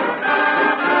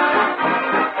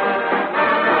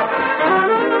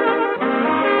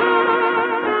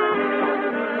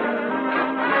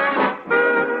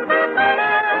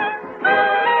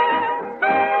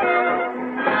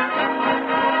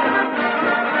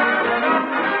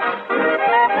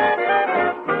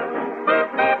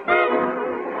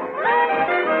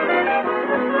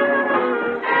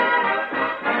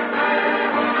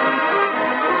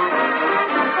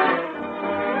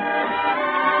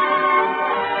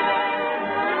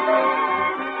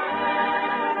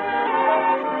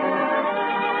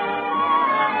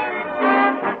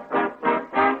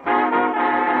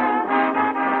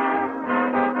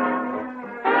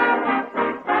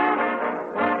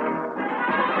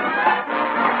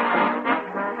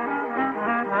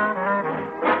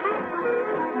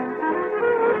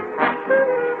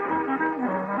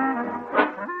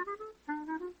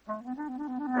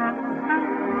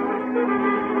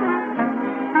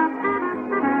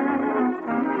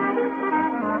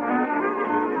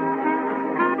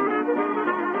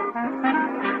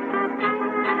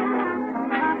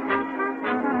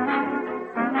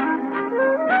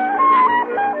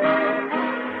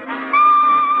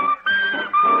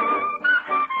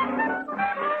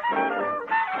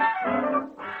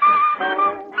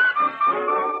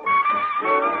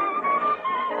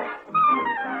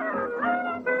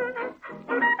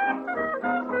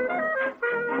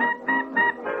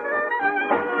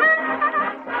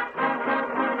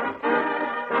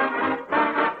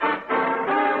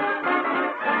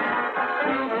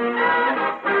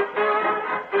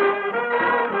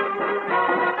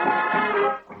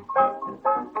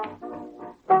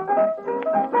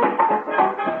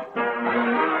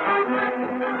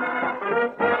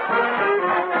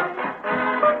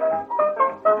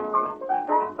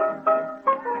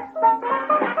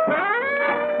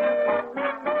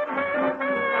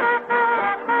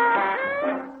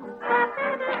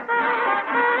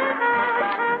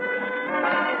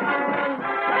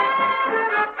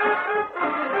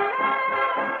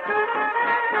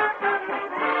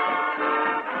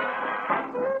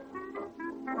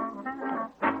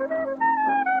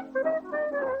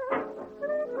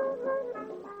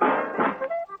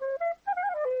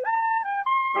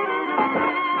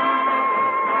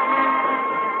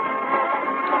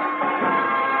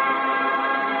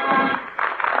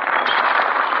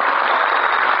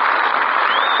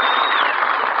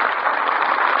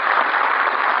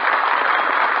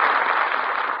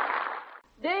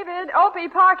 Opie,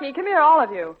 Parky, come here, all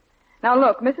of you. Now,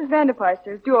 look, Mrs.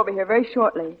 Vanderpeister is due over here very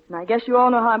shortly, and I guess you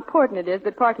all know how important it is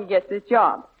that Parky gets this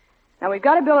job. Now, we've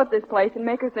got to build up this place and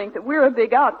make her think that we're a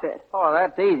big outfit. Oh,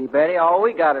 that's easy, Betty. All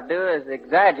we got to do is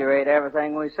exaggerate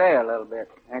everything we say a little bit.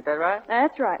 Ain't that right?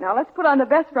 That's right. Now, let's put on the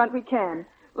best front we can.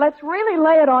 Let's really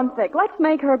lay it on thick. Let's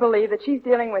make her believe that she's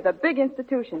dealing with a big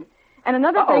institution. And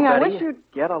another thing, I Betty, wish you'd...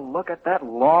 Get a look at that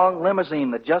long limousine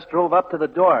that just drove up to the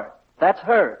door. That's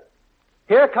her.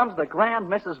 Here comes the grand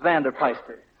Mrs.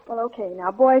 Vanderpeister. Well, okay.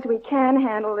 Now, boys, we can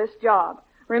handle this job.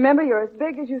 Remember, you're as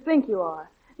big as you think you are.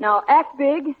 Now, act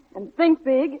big, and think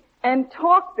big, and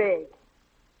talk big.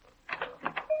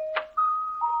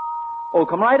 Oh,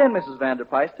 come right in, Mrs.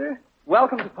 Vanderpeister.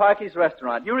 Welcome to Parky's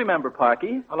restaurant. You remember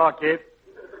Parky. Hello, kid.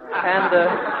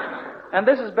 And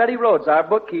this is Betty Rhodes, our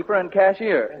bookkeeper and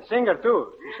cashier. And singer,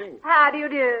 too. You sing. How do you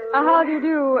do? How do you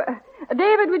do?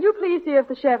 David, would you please see if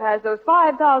the chef has those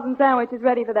 5,000 sandwiches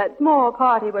ready for that small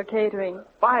party we're catering?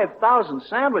 5,000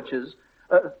 sandwiches?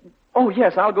 Oh,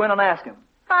 yes, I'll go in and ask him.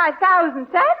 5,000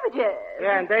 sandwiches.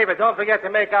 Yeah, and David, don't forget to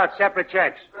make out separate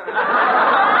checks.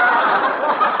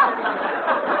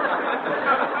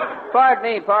 Pardon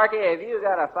me, Parky. If you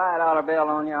got a $5 bill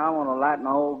on you, I want to light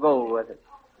my old gold with it.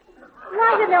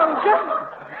 Light an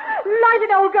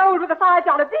old gold with a $5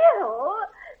 bill?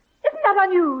 Isn't that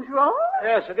unusual?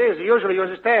 Yes, it is. He usually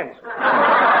uses tens.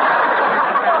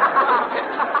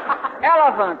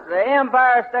 Elephants, the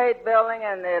Empire State Building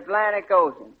and the Atlantic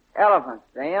Ocean. Elephants,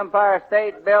 the Empire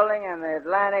State Building and the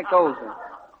Atlantic Ocean.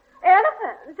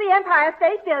 Elephants, the Empire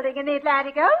State Building and the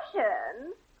Atlantic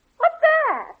Ocean? What's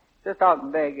that? Just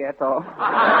talking big, that's all.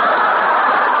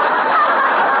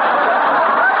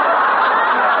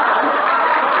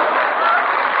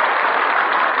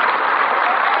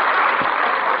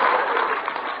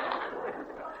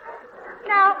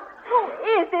 Now, who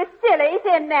is this silly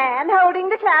thin man holding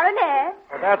the clarinet?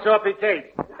 Well, that's Opie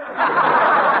Tate.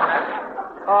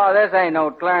 Oh, this ain't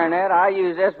no clarinet. I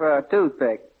use this for a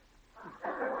toothpick.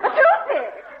 A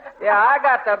toothpick? Yeah, I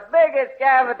got the biggest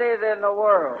cavities in the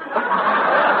world.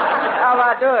 How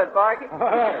about do it, Parky?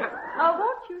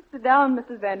 Won't you sit down,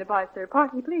 Mrs. Vanderpeister?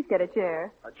 Parky, please get a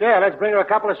chair. A chair. Let's bring her a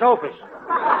couple of sofas.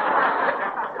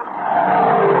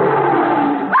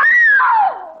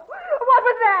 What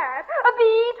was that? A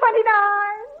B-29?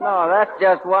 No, that's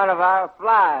just one of our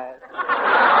flies.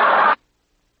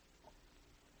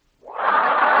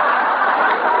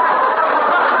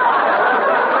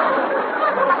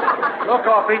 Look,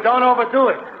 Opie, don't overdo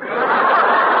it.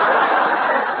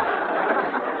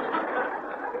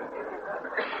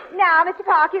 Now, Mr.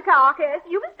 Parky Carcass,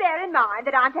 you must bear in mind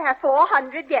that I'm to have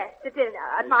 400 guests at dinner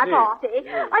at my party.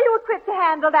 Yeah. Are you equipped to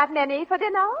handle that many for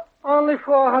dinner? Only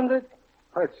 400?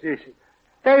 What's this?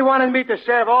 They wanted me to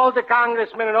serve all the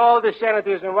congressmen and all the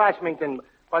senators in Washington,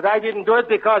 but I didn't do it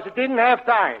because I didn't have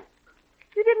time.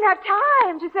 You didn't have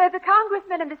time to serve the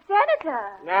congressman and the senator.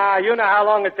 Now, you know how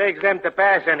long it takes them to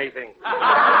pass anything.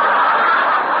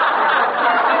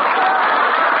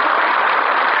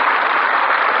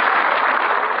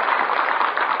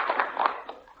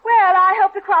 Well, I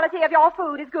hope the quality of your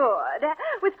food is good.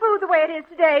 With food the way it is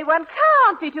today, one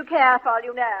can't be too careful,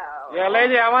 you know. Yeah,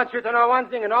 lady, I want you to know one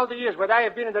thing. In all the years that I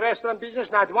have been in the restaurant business,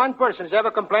 not one person has ever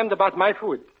complained about my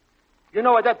food. You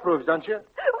know what that proves, don't you?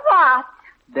 What?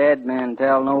 Dead men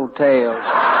tell no tales.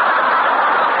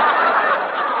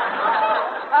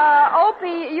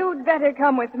 Opie, you'd better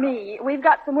come with me. We've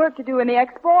got some work to do in the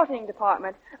exporting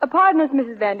department. Pardon us,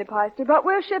 Mrs. Vanderpeister, but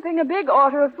we're shipping a big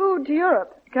order of food to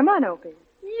Europe. Come on, Opie.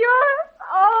 Europe?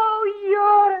 Oh,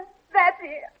 Europe. That's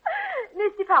it.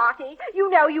 Mr. Parky, you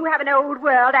know you have an old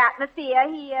world atmosphere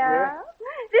here. Yeah.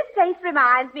 This place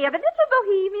reminds me of a little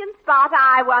bohemian spot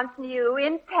I once knew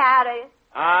in Paris.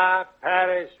 Ah,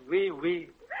 Paris, oui, oui.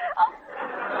 Oh.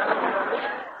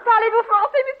 Parlez-vous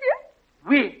français, monsieur?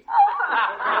 Oui. Oh.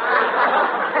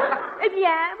 Eh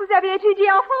bien, vous avez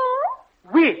étudié en France?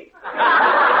 Oui.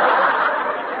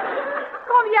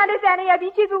 Combien d'années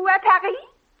habitez-vous à Paris?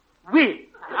 Oui.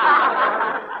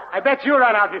 I bet you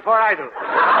run out before I do.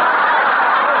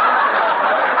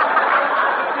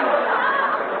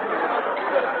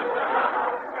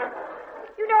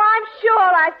 You know, I'm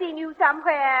sure I've seen you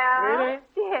somewhere. Really?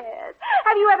 Yes.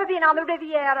 Have you ever been on the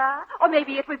Riviera? Or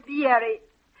maybe it was Biarritz.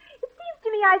 It seems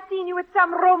to me I've seen you at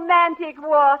some romantic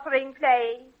watering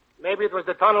place. Maybe it was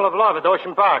the Tunnel of Love at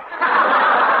Ocean Park.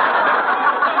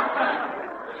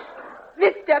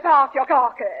 Mr. Parky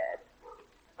Carcass,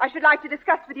 I should like to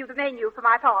discuss with you the menu for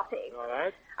my party. All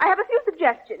right. I have a few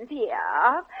suggestions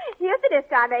here. Here's the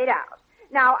list I made out.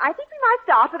 Now, I think we might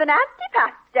start with an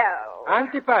antipasto.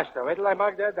 Antipasto. Wait till I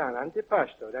mark that down.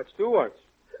 Antipasto. That's 2 words.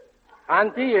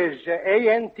 Auntie is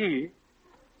A-N-T,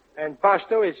 and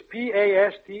Pasto is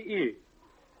P-A-S-T-E.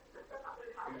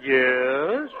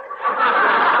 Yes?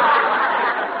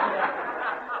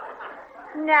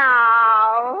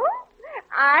 Now,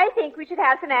 I think we should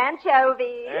have some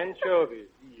anchovies. Anchovies,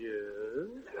 yes.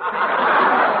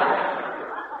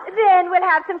 Then we'll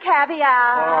have some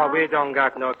caviar. Oh, we don't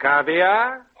got no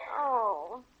caviar.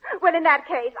 Oh. Well, in that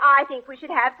case, I think we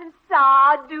should have some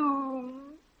sardoons.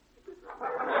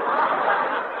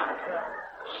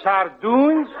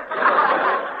 Sardoons?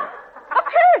 Of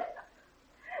course.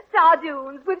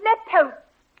 Sardoons with lettuce.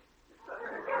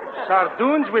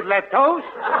 Sardoons with lettuce?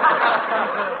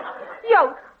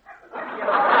 Yolk.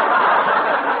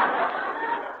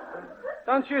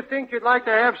 Don't you think you'd like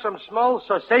to have some small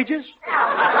sausages?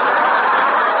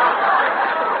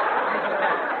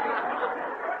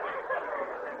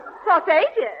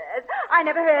 Sausages? I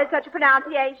never heard such a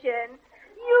pronunciation.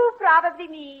 You probably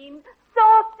mean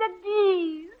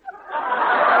sausages.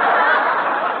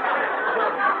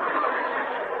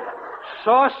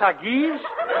 Sausages?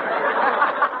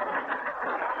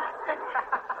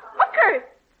 Of course.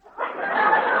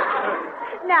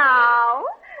 Now,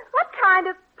 what kind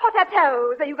of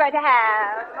potatoes are you going to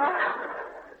have?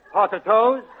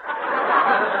 Potatoes?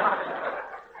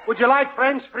 Would you like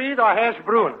French fried or hash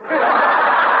brown?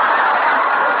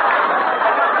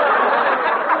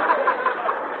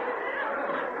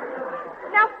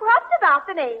 Now, what about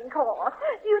the main course?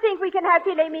 Do you think we can have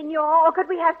filet mignon, or could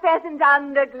we have pheasant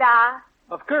under glace?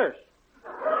 Of course.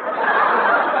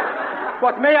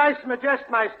 What, may I suggest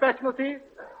my specialty?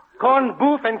 Corned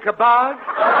beef and kebab?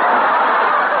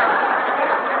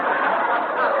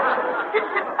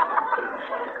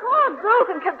 Corned beef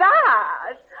and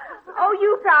cabbage? Oh,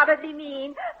 you probably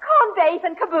mean corned beef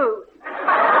and caboose.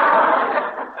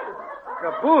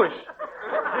 Caboose?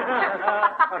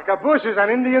 A caboose is an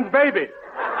Indian's baby.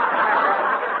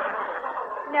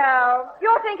 No,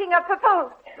 you're thinking of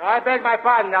papoose. I beg my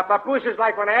pardon. A papoose is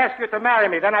like when I ask you to marry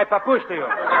me, then I papoose to you.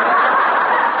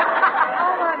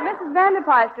 Mrs.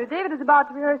 Vanderpeister, David is about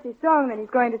to rehearse his song that he's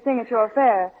going to sing at your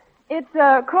fair. It's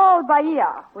called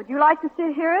Bahia. Would you like to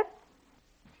hear it?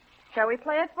 Shall we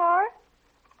play it for her?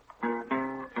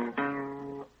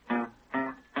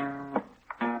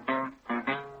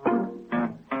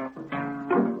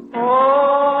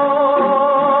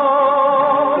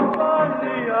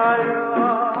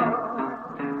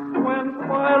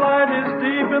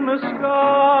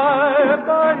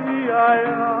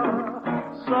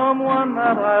 Someone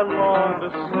that I long to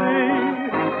see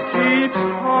keeps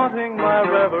haunting my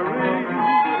reverie,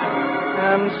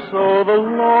 and so the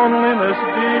loneliness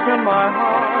deep in my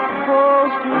heart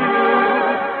calls to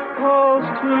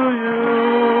you.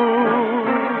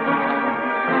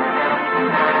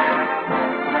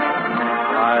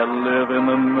 I live in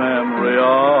the memory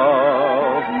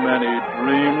of many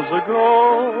dreams ago,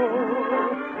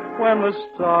 when the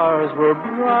stars were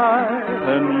bright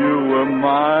and you were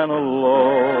mine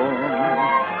alone.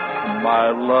 My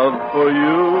love for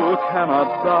you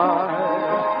cannot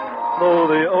die, though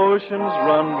the oceans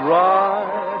run dry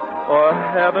or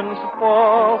heavens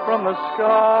fall from the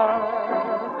sky.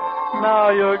 Now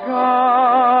you're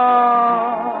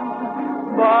gone,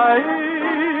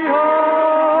 Bahia.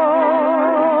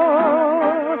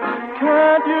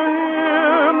 Can't you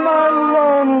hear my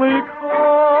lonely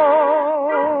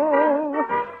call?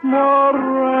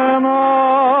 Morena,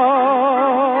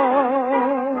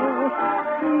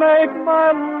 make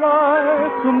my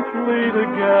life complete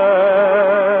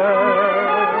again.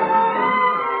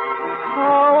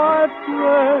 How I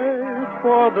pray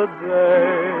for the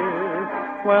day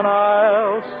when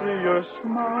I'll see your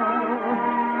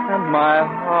smile and my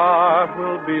heart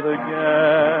will beat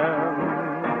again.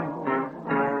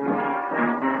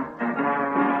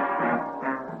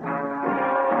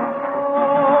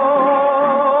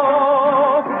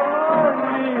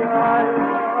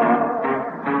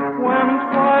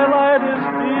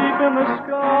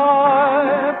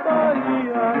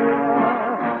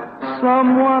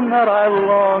 Someone that I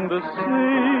long to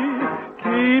see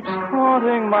keeps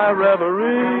haunting my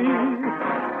reverie,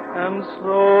 and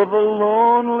so the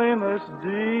loneliness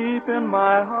deep in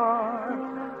my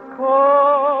heart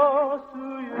calls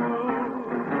to you,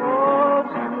 calls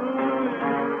to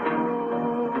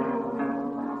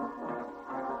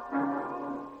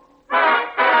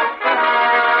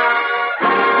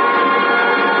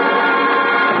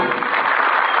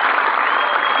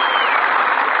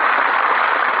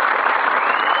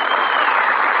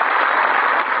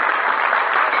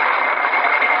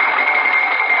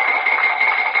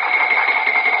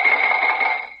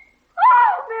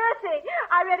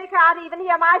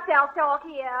Myself talk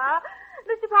here.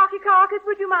 Mr. Parky Carcass,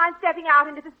 would you mind stepping out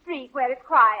into the street where it's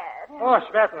quiet? Oh,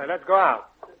 certainly. Let's go out.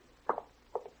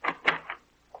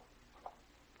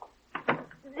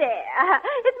 There.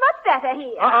 It's much better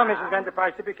here. Mrs.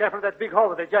 Vanderpeister, be careful of that big hole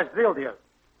that they just drilled here.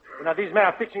 You know, these men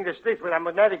are fixing the streets with a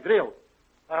magnetic drill.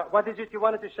 What is it you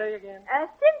wanted to say again?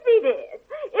 Simply this.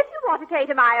 If you want to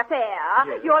cater my affair,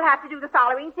 Yes. you'll have to do the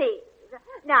following things.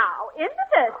 Now, in the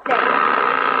first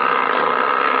place...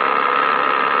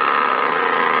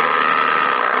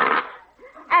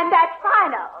 And that's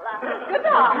final. Good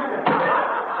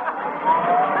luck.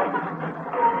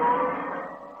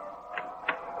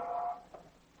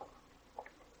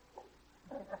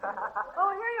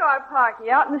 Oh, here you are, Parky,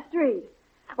 out in the street.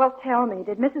 Well, tell me,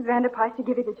 did Mrs. Vanderpeister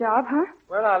give you the job, huh?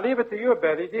 Well, I'll leave it to you,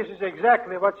 Betty. This is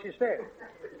exactly what she said.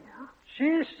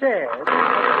 She said...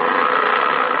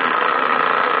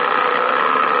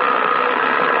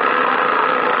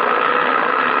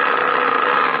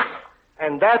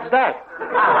 And that's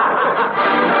that.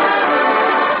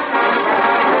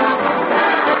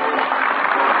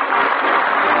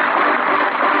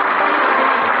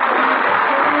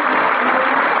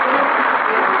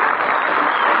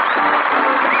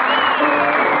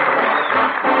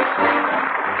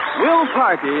 Will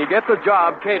Parky get the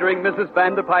job catering Mrs.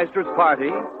 Vanderpeister's party?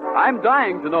 I'm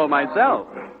dying to know myself.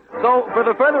 So, for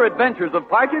the further adventures of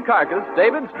Parky Carcass,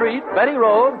 David Street, Betty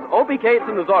Rhodes, Opie Cates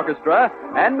and his orchestra,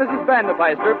 and Mrs.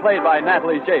 Vanderpeister, played by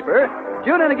Natalie Schaefer,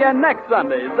 tune in again next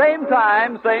Sunday, same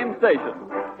time, same station.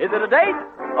 Is it a date?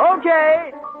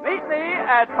 Okay. Meet me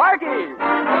at Parky's.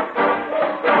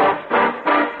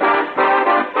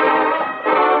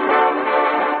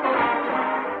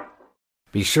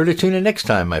 Be sure to tune in next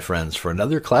time, my friends, for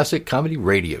another classic comedy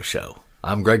radio show.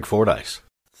 I'm Greg Fordyce.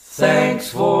 Thanks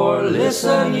for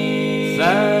listening.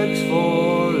 Thanks for